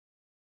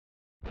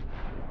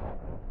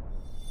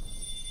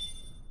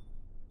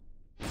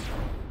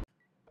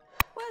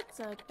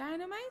So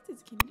Dynamite,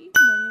 it's Kennedy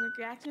from Dynamic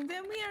Reactions,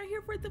 and we are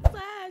here for The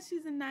Flash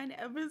Season 9,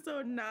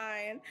 Episode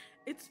 9.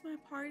 It's my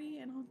party,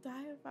 and I'll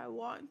die if I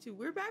want to.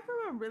 We're back from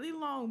a really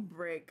long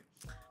break.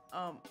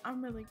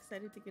 I'm really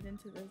excited to get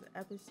into this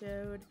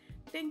episode.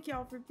 Thank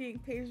y'all for being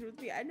patient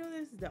with me. I know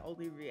this is the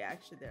only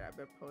reaction that I've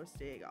been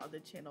posting on the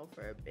channel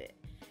for a bit,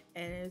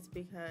 and it's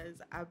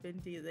because I've been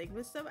dealing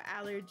with some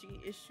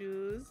allergy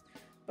issues,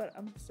 but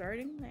I'm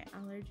starting my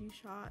allergy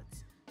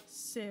shots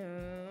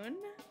soon,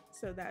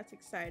 so that's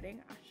exciting.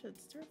 I should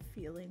start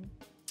feeling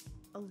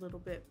a little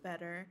bit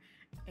better,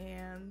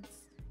 and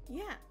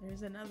yeah,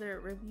 there's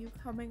another review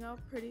coming up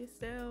pretty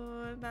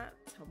soon, not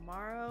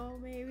tomorrow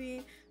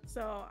maybe,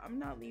 so I'm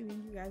not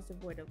leaving you guys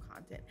devoid of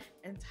content.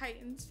 And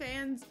Titans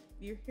fans,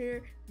 you're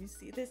here, you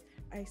see this,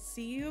 I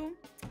see you.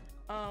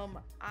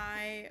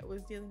 I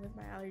was dealing with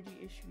my allergy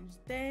issues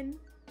then,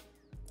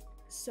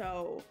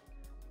 so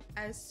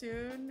as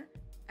soon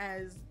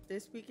as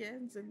this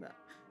weekend's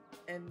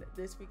and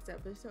this week's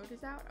episode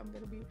is out, I'm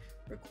gonna be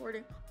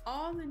recording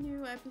all the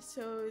new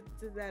episodes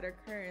that are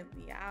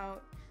currently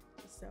out,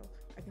 just so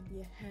I can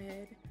be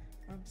ahead.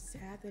 I'm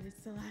sad that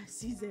it's the last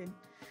season,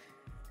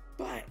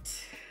 but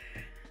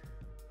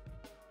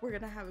we're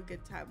gonna have a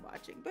good time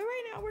watching. But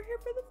right now we're here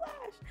for The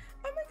Flash.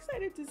 I'm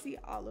excited to see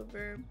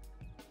Oliver.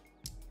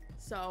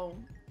 So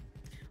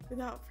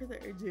without further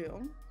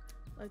ado,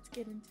 let's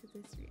get into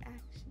this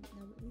reaction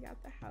now that we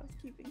got the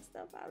housekeeping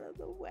stuff out of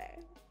the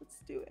way. Let's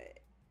do it.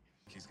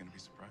 He's gonna be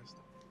surprised.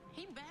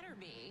 He better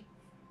be.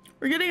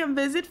 We're getting a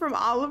visit from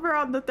Oliver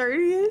on the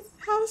 30th.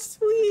 How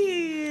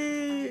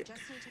sweet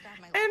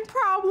and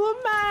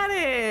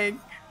problematic.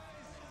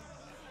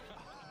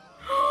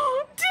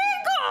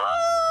 Diggle!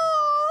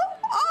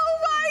 Oh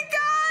my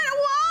God,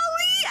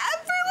 Wally!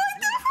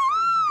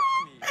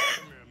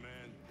 Come here,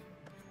 man.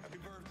 Happy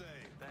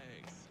birthday.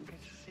 Thanks.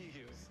 Good to see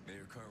you. May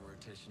your current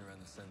rotation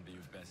around the sun be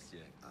your best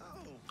yet.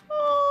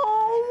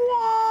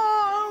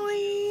 Oh,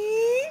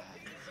 Wally!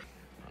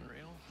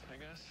 Unreal, I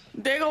guess.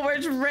 Diggle,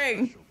 where's your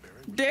ring?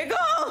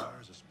 Diggle!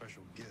 There's a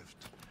special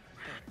gift.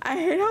 I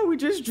hate how we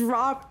just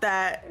dropped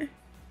that.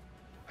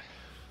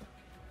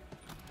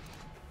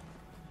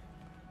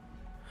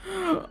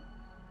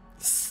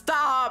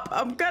 Stop!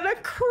 I'm gonna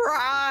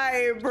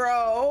cry,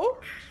 bro.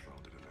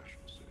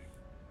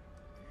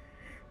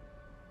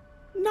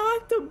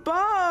 Not the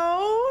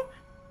bow.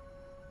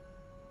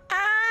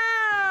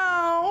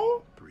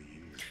 Ow! 3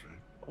 years,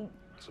 right?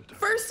 Sometimes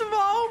First of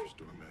all, it's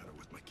still a matter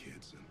with my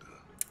kids and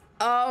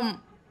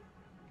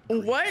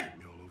what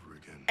me all over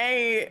again.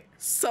 a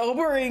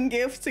sobering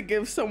gift to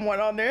give someone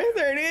on their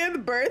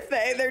 30th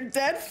birthday, their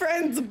dead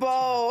friend's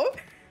bow.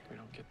 We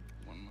don't get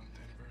 1 month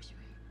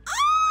anniversary.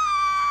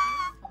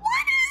 Ah,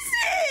 what is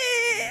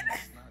it?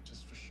 It's not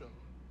just for show.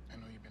 I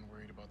know you've been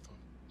worried about the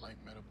light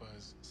meta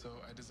buzz,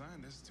 so I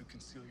designed this to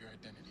conceal your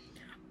identity.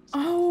 It's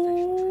called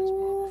facial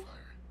Oh.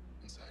 transmogrifier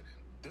inside it.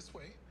 This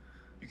way,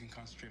 you can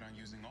concentrate on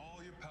using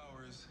all your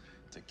powers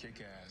to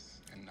kick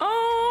ass and not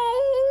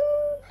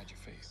Oh. hide your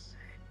face.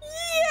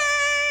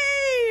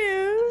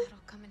 Yay!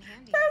 That'll come in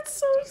handy. That's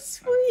so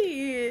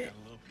sweet. Got a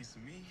little piece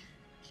of me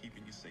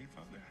keeping you safe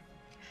out there.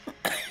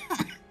 I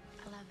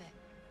love it.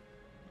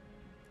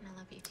 And I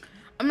love you too.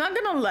 I'm not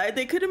gonna lie,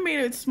 they could have made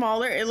it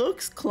smaller. It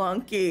looks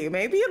clunky.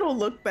 Maybe it'll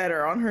look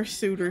better on her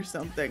suit or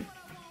something.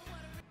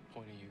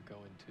 Point of you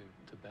going to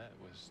Tibet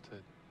was to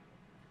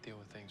deal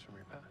with things from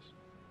your past.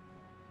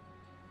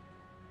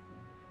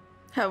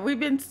 Have we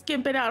been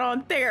skipping out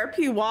on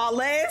therapy,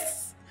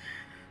 Wallace?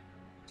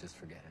 Just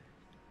forget it.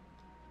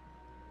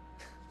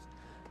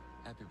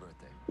 Happy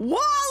birthday.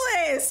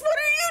 Wallace, what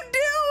are you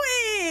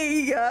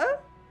doing?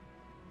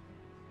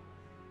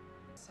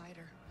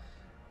 Cider.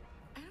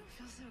 I don't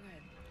feel so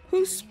good.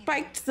 Who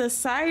spiked the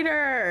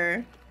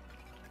cider?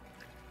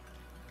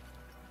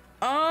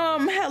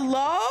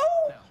 Hello?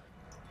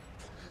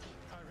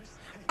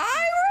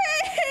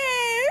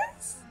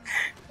 Iris!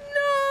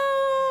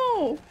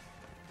 No!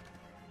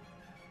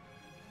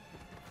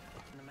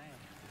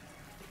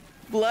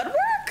 Blood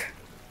work?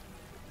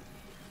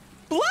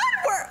 Blood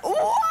work?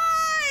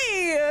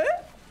 Why?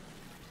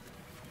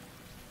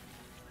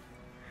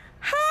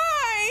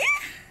 Hi!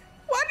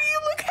 Why do you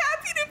look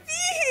happy to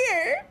be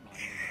here?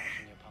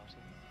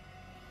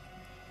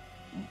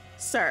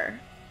 Sir.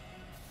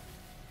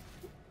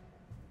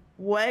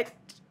 What?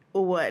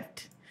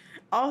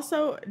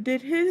 Also,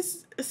 did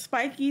his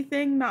spiky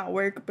thing not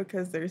work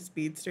because they're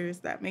speedsters?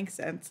 That makes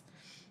sense.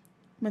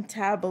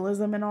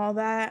 Metabolism and all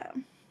that.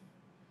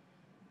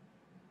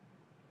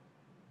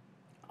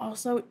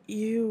 Also,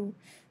 ew.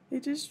 They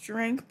just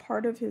drank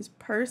part of his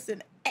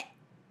person. Ugh.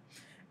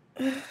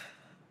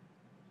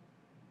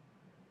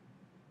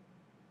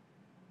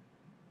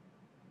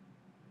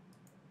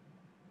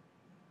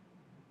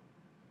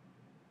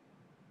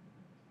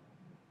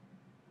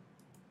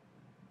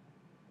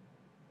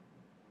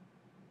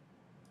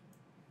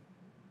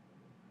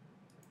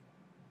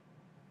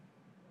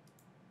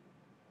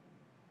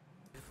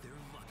 If they're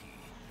lucky,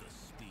 the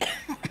speed.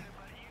 100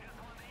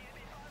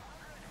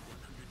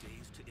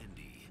 Days to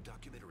Indy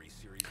documentary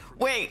series.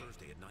 Wait.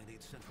 Thursday at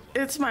 9/8 Central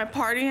It's my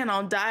party and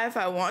I'll die if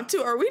I want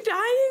to. Are we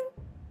dying?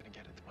 Gonna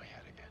get into my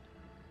head again.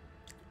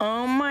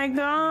 Oh my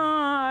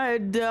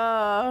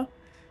god.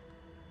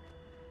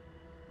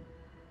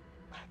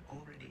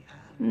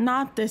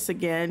 Not this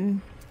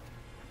again.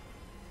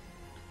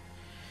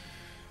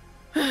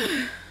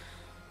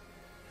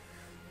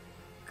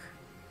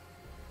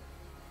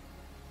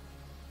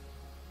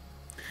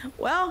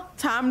 Well,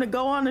 time to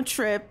go on a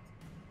trip.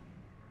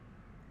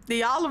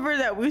 The Oliver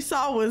that we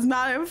saw was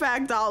not in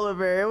fact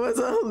Oliver. It was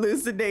a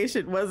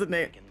hallucination, wasn't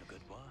it?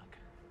 Good work.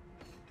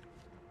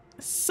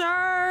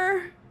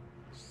 Sir,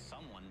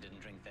 Someone didn't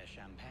drink their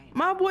champagne.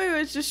 my boy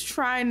was just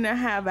trying to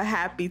have a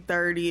happy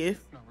 30th.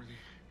 Not really.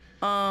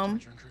 Um,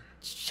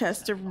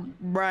 Chester,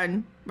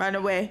 run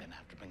away. Gonna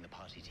have to bring the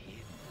party to you.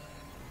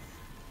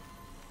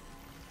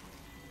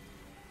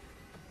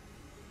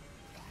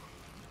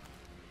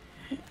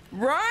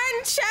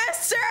 Run,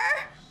 Chester!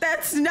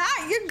 That's not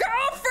your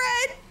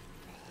girlfriend!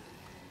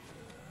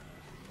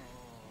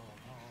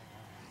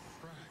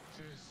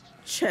 Practice.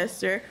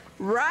 Chester,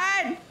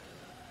 run!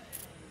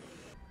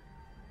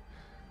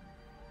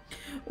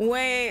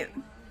 Wait.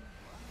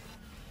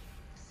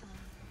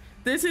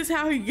 This is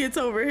how he gets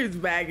over his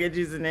baggage,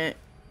 isn't it?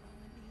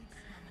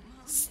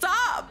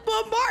 Stop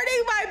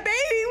bombarding my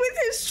baby with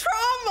his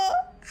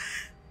trauma!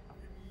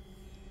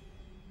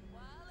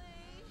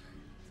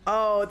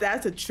 Oh,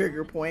 that's a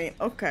trigger point.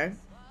 Okay.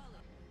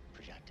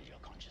 Projected your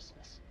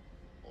consciousness.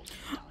 Altered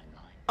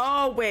timeline.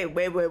 Oh,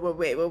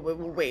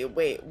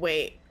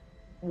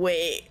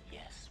 wait.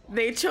 Yes.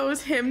 They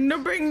chose him to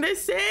bring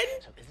this in?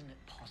 So isn't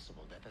it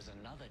possible that there's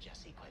another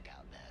Jessie Quick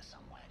out there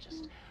somewhere,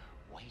 just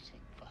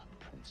waiting for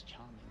Prince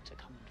Charming to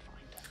come and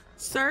find her?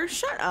 Sir,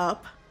 shut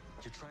up.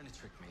 You're trying to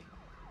trick me,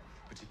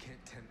 but you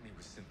can't tempt me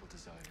with simple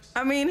desires.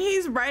 I mean,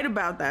 he's right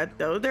about that,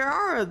 though. There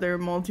are other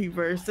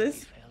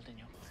multiverses. Failed in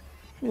your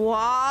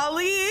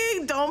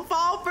Wally, don't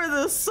fall for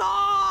the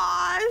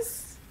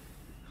sauce.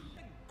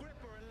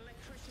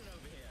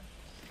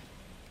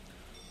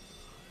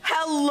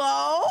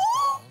 Hello?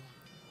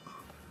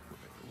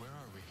 Where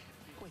are we?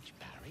 Which,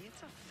 Barry,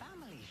 it's a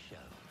family show.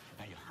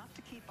 Now you have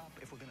to keep up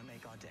if we're gonna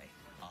make our day.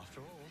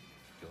 After all,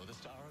 you're the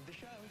star of the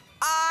show.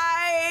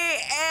 I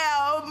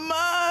am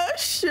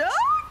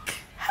shook.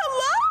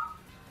 Hello?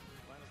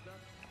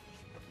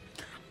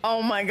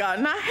 Oh my god,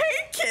 and I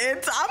hate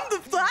kids. I'm the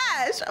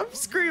Flash. I'm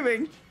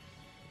screaming.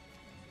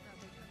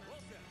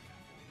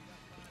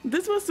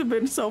 This must have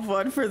been so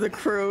fun for the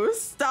crew.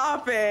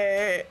 Stop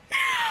it.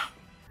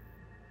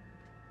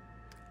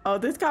 Oh,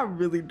 this got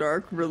really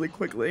dark really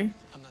quickly.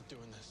 I'm not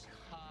doing this.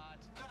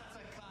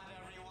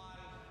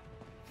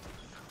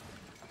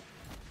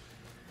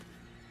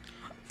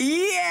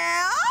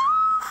 Yeah.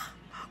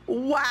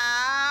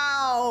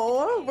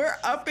 Wow. We're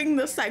upping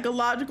the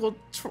psychological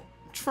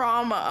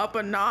trauma up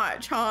a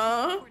notch,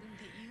 huh?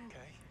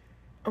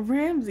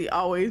 Ramsey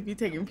always be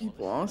taking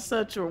people on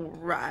such a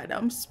ride.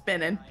 I'm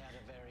spinning. I had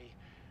a very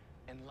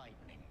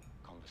enlightening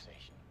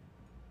conversation.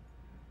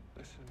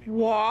 Listen to me.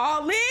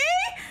 Wally?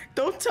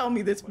 Don't tell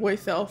me this boy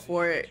fell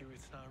for it.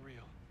 It's not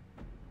real.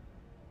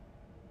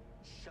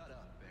 Shut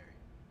up, Barry.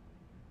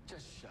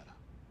 Just shut up.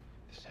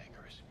 This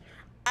anger isn't you.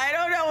 I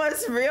don't know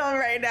what's real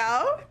right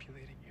now.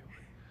 Manipulating you.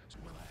 So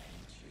will I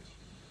hate you.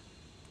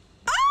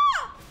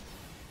 Ah!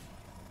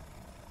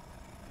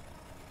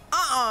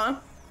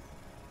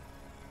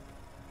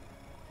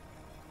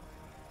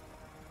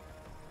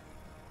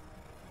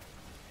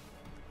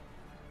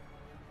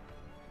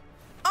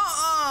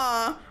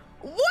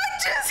 What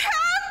just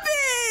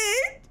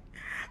happened?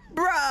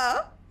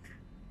 Bruh.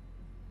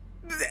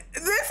 This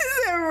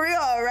isn't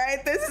real,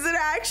 right? This isn't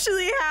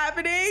actually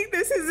happening.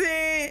 This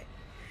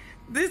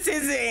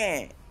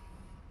isn't.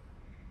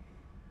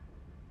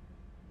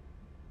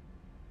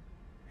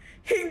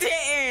 He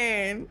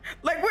didn't.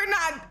 Like, we're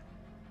not.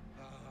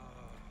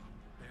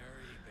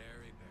 Barry.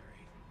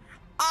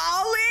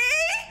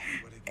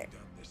 Ollie? What have you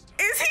done this time?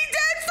 Is he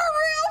dead for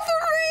real?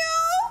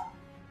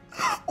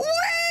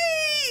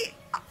 Wait!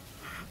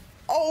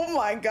 Oh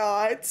my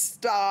god,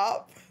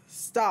 stop.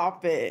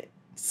 Stop it.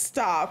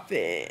 Stop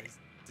it.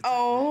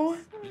 Oh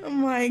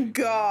my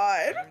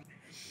god.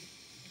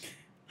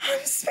 I'm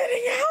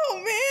spitting out,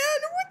 man.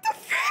 What the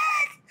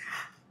frick?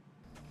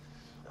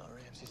 No,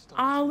 Ramsey, stop.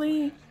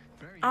 Ollie.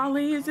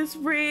 Ollie, is this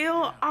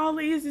real?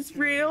 Ollie, is this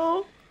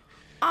real?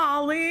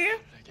 Ollie? How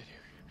did I get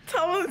here?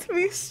 Tell it to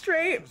me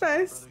straight,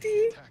 Brother, bestie.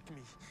 he attacked me.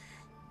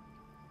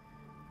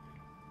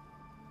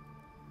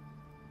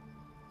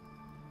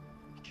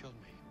 He killed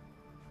me.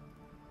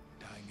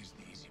 Dying is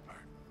the easy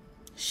part.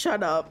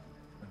 Shut up.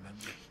 Remember?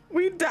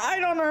 We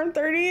died on our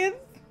 30th.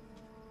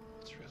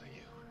 It's really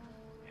you.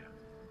 Yeah.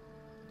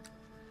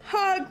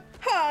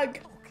 Hug.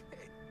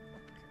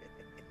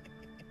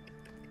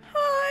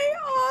 Hi,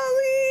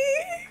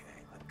 Ollie.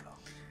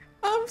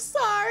 I'm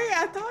sorry.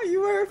 I thought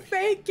you were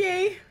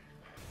faking.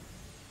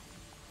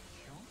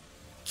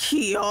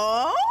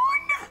 Keon?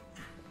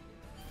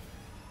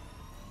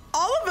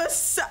 All of a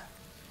sudden.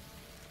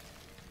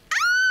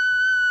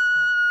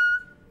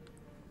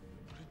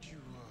 What did you,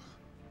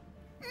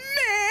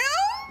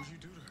 Ma'am? what'd you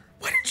do to her?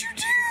 What did you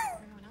do?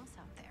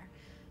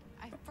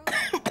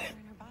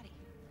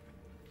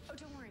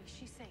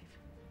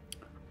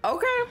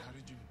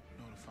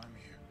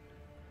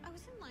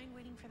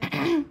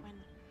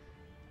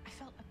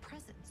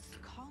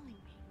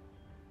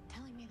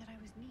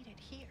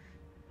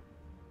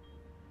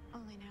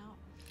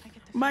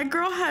 My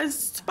girl has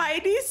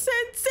spidey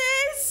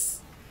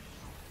senses.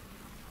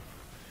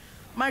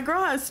 My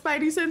girl has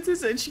spidey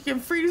senses and she can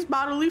freeze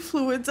bodily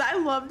fluids. I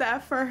love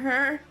that for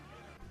her.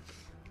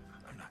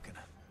 I'm not gonna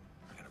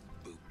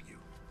boop you.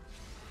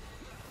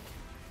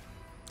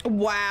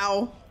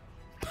 Wow.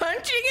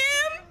 Punching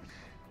him?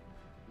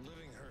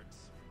 Living hurts.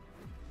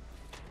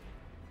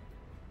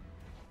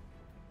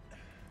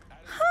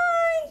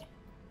 Hi.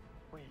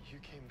 Wait, you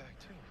came back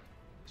too?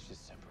 It's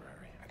just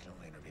temporary. I can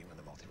only intervene when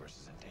the multiverse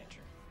is in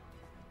danger.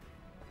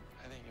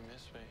 I think you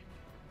missed me.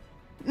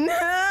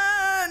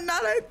 Nah,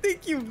 not I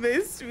think you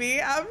missed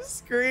me. I'm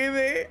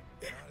screaming.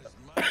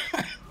 Not as much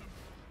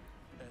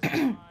as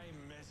I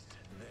missed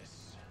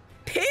this.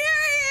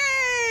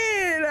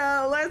 Period.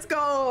 Let's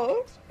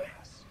go.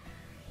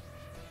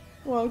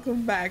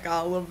 Welcome back,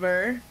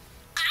 Oliver.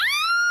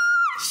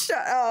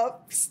 Shut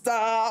up.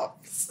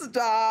 Stop.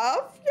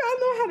 Stop. Y'all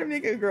know how to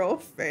make a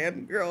girl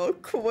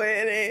fangirl.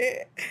 Quit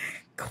it.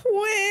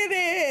 Quit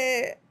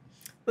it.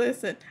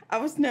 Listen, I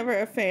was never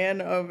a fan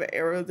of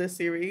Arrow the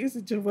series.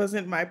 It just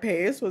wasn't my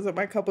pace, wasn't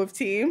my cup of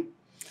tea.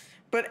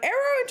 But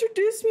Arrow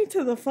introduced me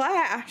to The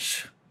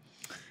Flash.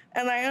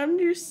 And I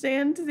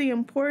understand the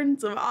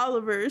importance of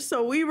Oliver.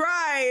 So we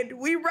ride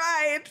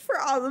for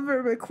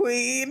Oliver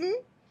McQueen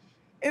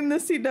in the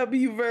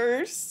CW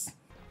verse.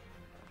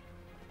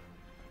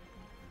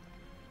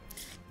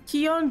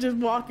 Keon just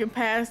walking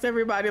past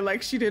everybody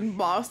like she didn't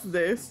boss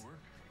this.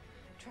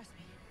 Trust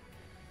me.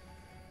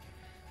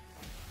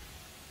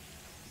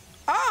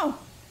 Oh!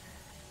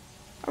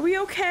 Are we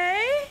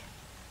okay?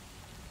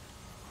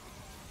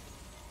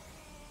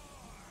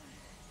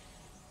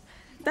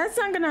 That's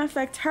not gonna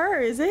affect her,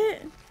 is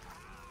it?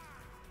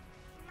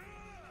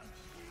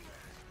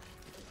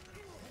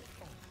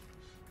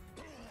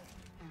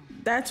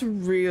 That's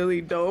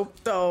really dope,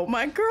 though.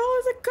 My girl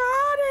is a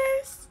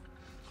goddess.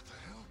 What the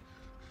hell?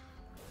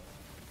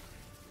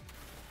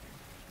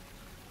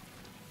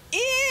 Ew!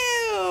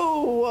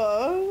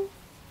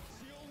 It's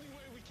the only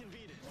way we can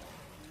beat it.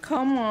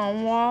 Come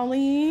on,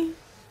 Wally. You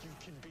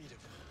can beat him.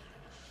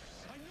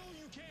 I know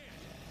you can.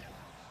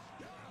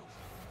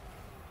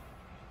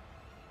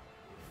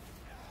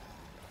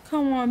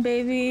 Come on,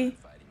 baby.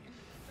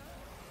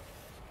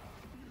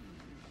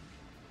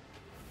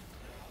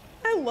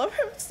 I love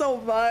him so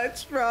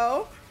much,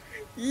 bro.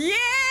 Yeah!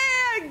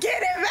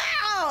 Get him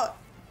out!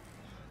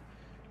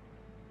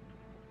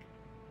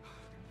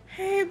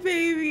 Hey,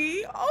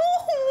 baby.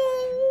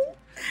 Oh!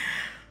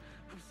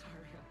 I'm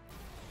sorry.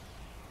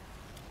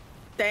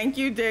 Thank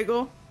you,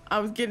 Diggle. I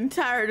was getting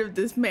tired of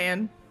this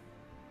man.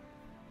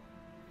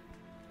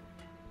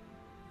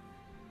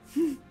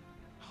 Oliver,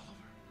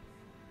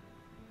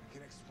 I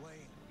can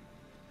explain.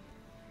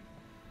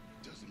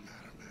 Doesn't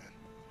matter, man.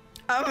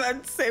 I'm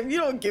about to say, if you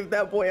don't give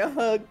that boy a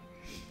hug.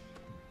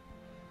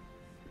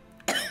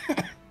 How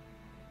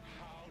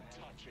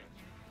touching.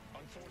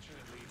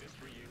 Unfortunately, this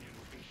reunion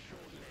will be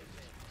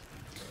short-lived.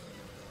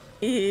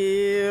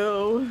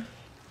 Ew.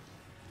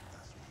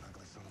 That's one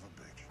ugly son of a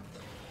bitch.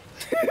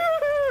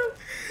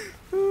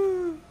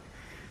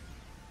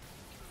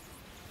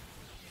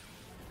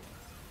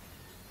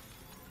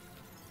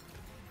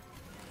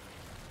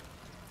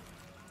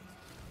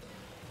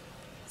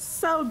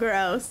 So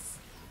gross.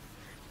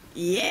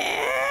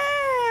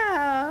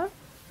 Yeah.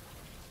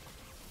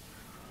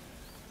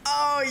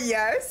 Oh,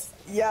 yes.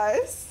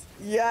 Yes.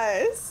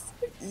 Yes.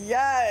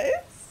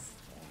 Yes.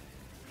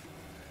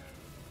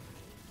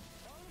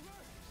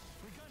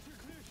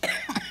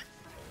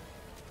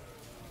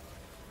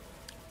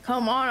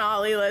 Come on,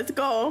 Ollie, let's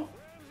go.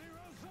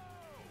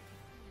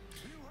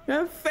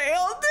 I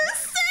failed this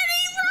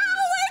city, bro.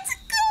 Let's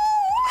go.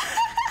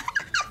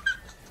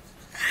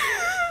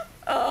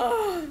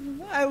 Oh,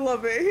 I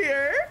love it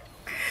here.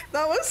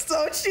 That was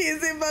so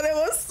cheesy, but it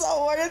was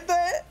so worth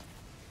it.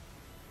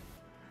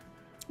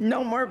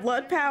 No more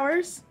blood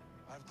powers.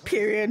 I've cleansed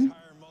Period. the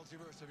entire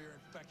multiverse of your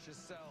infectious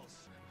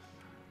cells.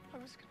 I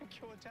was gonna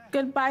kill a dad.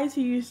 Goodbye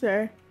to you,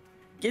 sir.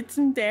 Get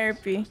some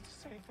therapy. To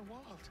save the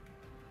world.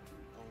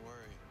 Don't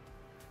worry.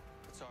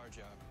 It's our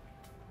job.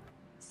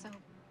 So,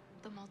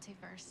 the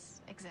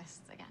multiverse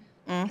exists again.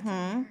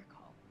 Mm-hmm.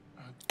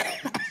 It's a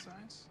miracle.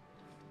 Science?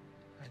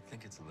 I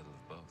think it's a little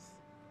of both.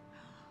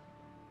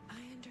 I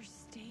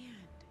understand.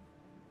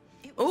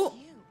 It Ooh. was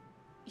you.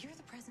 You're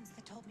the presence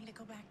that told me to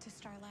go back to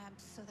Star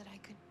Labs so that I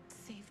could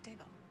save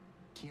Diggle.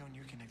 Keon,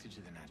 you're connected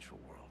to the natural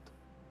world.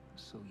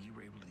 So you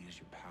were able to use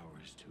your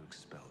powers to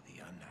expel the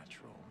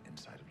unnatural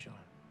inside of John.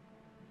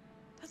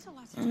 That's a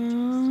lot to digest.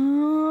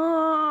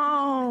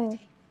 Oh.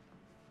 Meditate.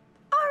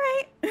 All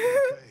right.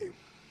 Okay.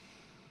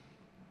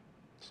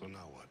 So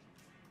now what?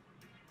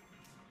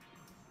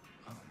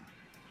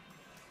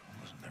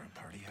 Wasn't there a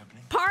party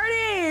happening?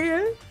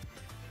 Party.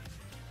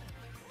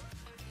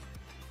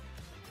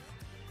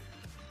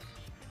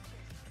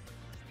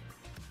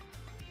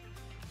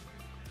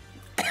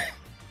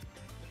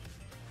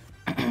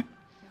 You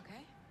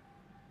okay?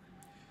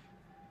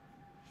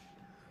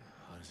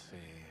 Honestly,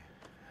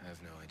 I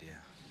have no idea.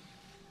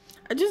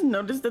 I just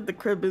noticed that the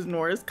crib is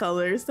Nora's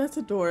colors. That's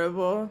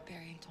adorable.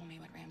 Barry told me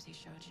what Ramsey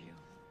showed you.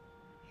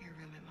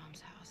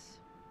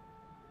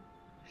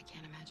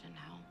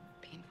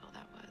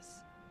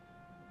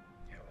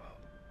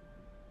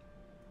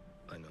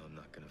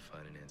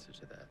 find an answer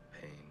to that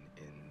pain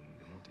in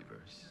the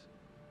multiverse,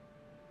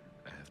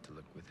 I have to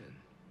look within.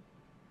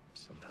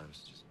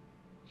 Sometimes it just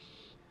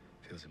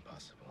feels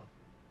impossible.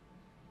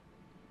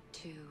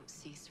 To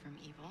cease from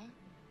evil,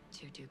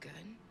 to do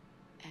good,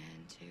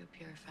 and to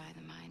purify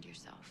the mind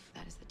yourself.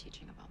 That is the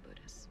teaching of all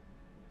Buddhists.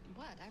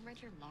 What? I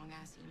read your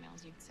long-ass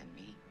emails you'd send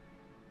me.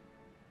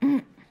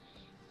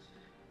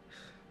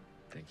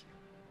 Thank you.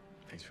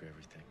 Thanks for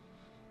everything.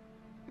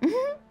 Mm-hmm.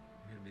 You're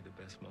gonna be the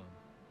best mom.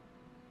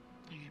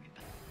 You're gonna be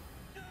better.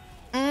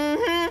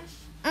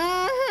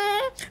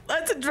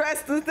 Let's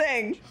address the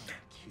thing.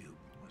 Cube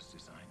was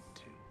designed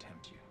to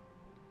tempt you.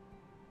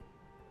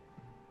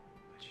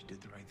 But you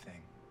did the right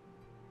thing.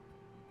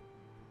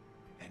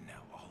 And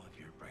now all of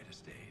your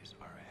brightest days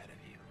are ahead of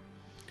you.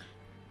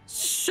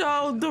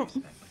 So Spent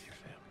with your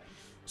family.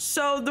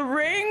 so the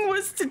ring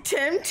was to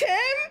tempt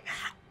him?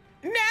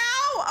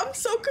 Now I'm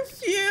so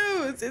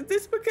confused. Is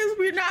this because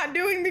we're not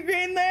doing the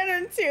Green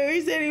Lantern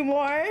series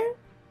anymore?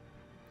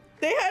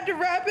 They had to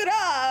wrap it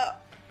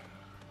up.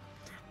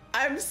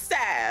 I'm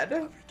sad.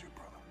 Love you too,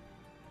 brother.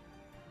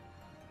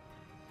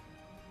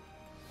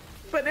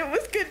 But it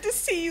was good to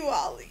see you,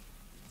 Ollie.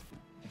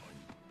 You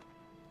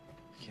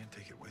can't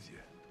take it with you.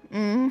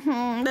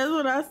 That's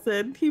what I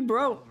said. He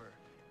broke.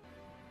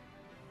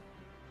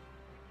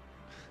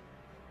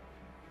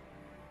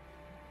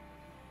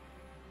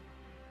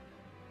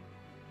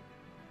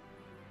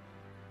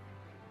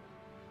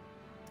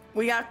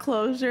 We got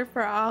closure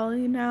for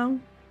Ollie now.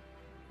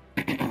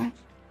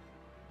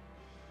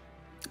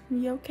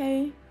 You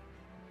okay?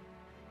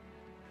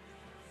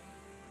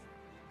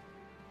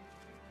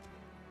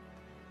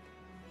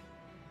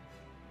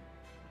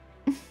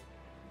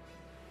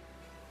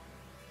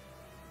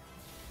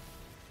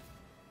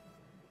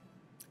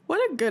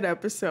 What a good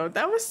episode.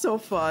 That was so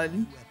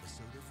fun. New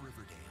episode of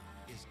Riverdale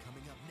is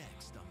coming up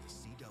next on the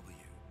CW.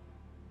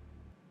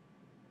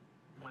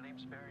 My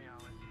name's Barry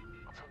Allen.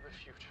 I'm from the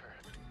future.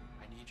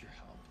 I need your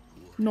help.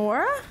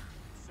 Nora?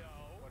 So,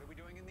 what are we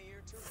doing in the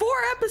year 2? 4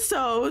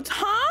 episodes,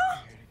 huh?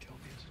 Here to kill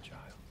me as a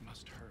child.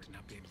 Must hurt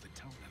not be able to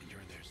tell them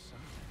you're their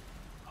son.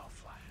 Oh,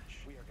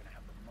 Flash. We are gonna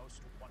have the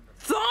most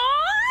wonderful.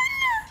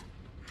 Thawne?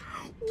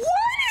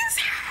 What is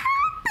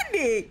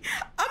happening?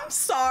 I'm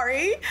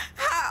sorry.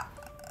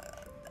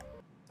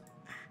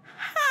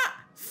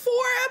 4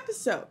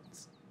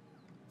 episodes.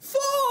 4!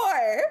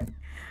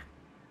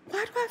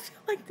 Why do I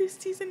feel like this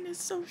season is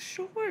so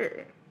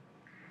short?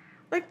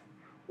 Like,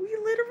 we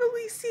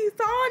literally see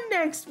Thawne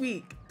next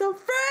week. The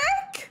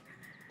frick?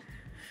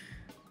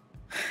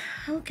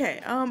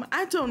 Okay,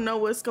 I don't know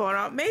what's going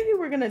on. Maybe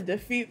we're gonna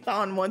defeat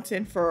Thawne once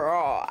and for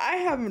all. I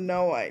have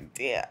no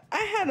idea.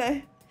 I had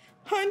a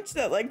hunch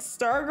that like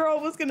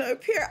Stargirl was gonna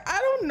appear. I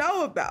don't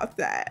know about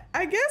that.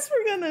 I guess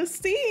we're gonna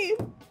see.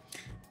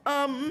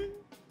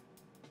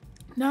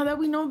 Now that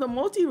we know the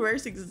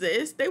multiverse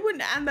exists, they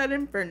wouldn't add that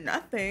in for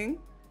nothing,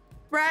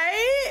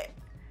 right?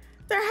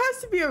 There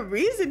has to be a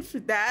reason for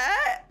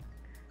that.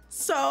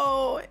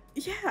 So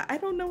yeah, I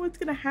don't know what's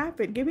gonna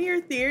happen. Give me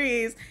your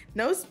theories.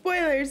 No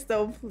spoilers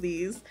though,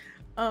 please.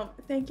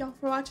 Thank y'all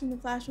for watching The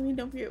Flash with me.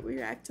 Don't forget we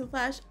react to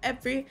Flash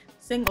every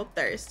single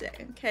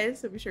Thursday, okay?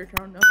 So be sure to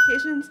turn on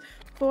notifications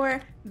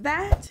for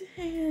that.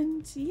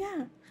 And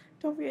yeah,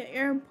 don't forget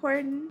you're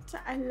important.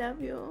 I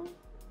love you.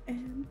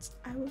 And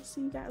I will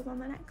see you guys on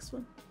the next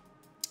one.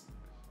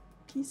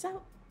 Peace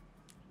out.